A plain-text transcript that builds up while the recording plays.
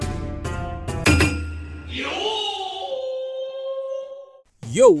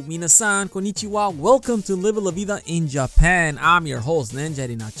Yo, minasan, konnichiwa. Welcome to Live La Vida in Japan. I'm your host, Ninja.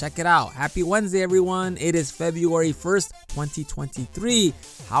 Now check it out. Happy Wednesday, everyone. It is February 1st, 2023.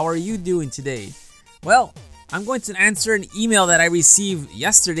 How are you doing today? Well, I'm going to answer an email that I received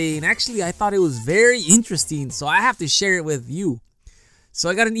yesterday, and actually I thought it was very interesting, so I have to share it with you. So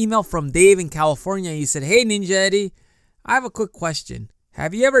I got an email from Dave in California. He said, "Hey Ninja Eddie, I have a quick question.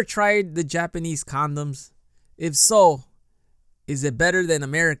 Have you ever tried the Japanese condoms? If so, is it better than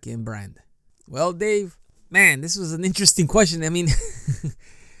American brand?" Well, Dave, man, this was an interesting question. I mean,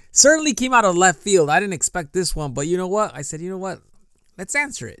 certainly came out of left field. I didn't expect this one, but you know what? I said, you know what? Let's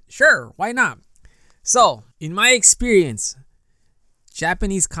answer it. Sure, why not? So, in my experience,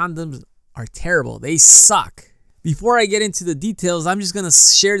 Japanese condoms are terrible. They suck. Before I get into the details, I'm just going to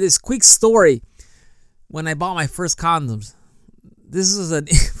share this quick story when I bought my first condoms. This was a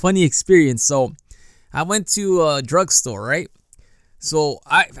funny experience. So, I went to a drugstore, right? So,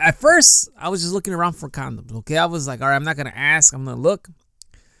 at first, I was just looking around for condoms, okay? I was like, all right, I'm not going to ask. I'm going to look.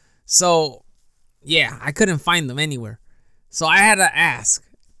 So, yeah, I couldn't find them anywhere. So, I had to ask.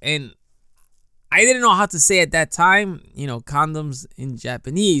 And I didn't know how to say at that time, condoms in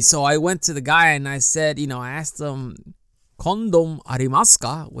Japanese. So I went to the guy and I said, I asked him, "Kondom arimasu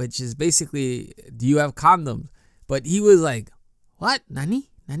ka?" Which is basically, do you have condoms? But he was like, "What? Nani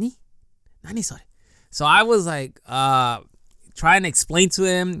sore?" So I was like, trying to explain to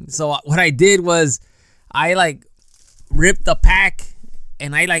him. So what I did was, I ripped the pack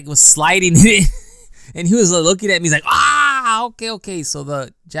and I was sliding it. And he was looking at me. He's like, okay. So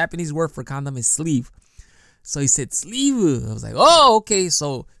the Japanese word for condom is sleeve. So he said, sleeve. I was like, oh, okay.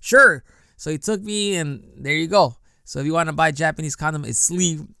 So sure. So he took me and there you go. So if you want to buy Japanese condom, it's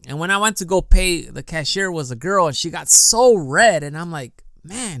sleeve. And when I went to go pay, the cashier was a girl and she got so red. And I'm like,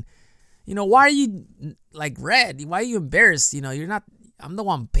 man, why are you red? Why are you embarrassed? You're not, I'm the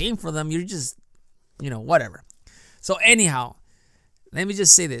one paying for them. You're just, whatever. So anyhow, let me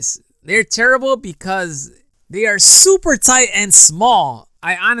just say this. They're terrible because they are super tight and small.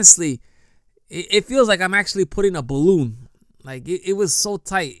 I honestly, it feels like I'm actually putting a balloon. It was so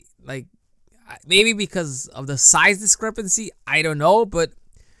tight. Maybe because of the size discrepancy, I don't know. But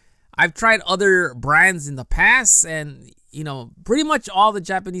I've tried other brands in the past, and pretty much all the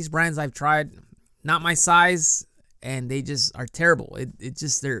Japanese brands I've tried, not my size, and they just are terrible. It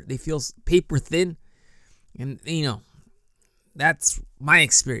just they feel paper thin, and that's my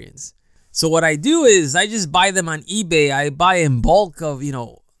experience. So what I do is I just buy them on eBay. I buy in bulk of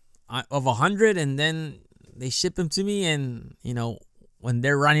 100, and then they ship them to me. And when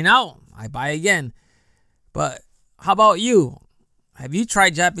they're running out, I buy again. But how about you? Have you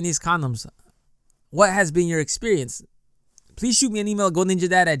tried Japanese condoms? What has been your experience? Please shoot me an email,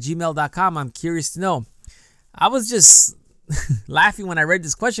 goninjadad@gmail.com. I'm curious to know. I was just laughing when I read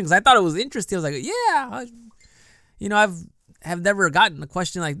this question because I thought it was interesting. I was like, yeah, have never gotten a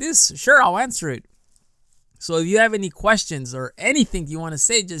question like this. Sure, I'll answer it. So if you have any questions or anything you want to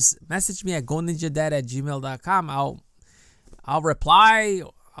say, just message me at goninjadad@gmail.com. I'll reply.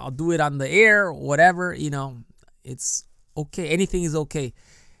 I'll do it on the air, whatever. It's okay. Anything is okay.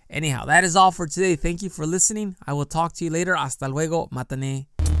 Anyhow, that is all for today. Thank you for listening. I will talk to you later. Hasta luego. Matane.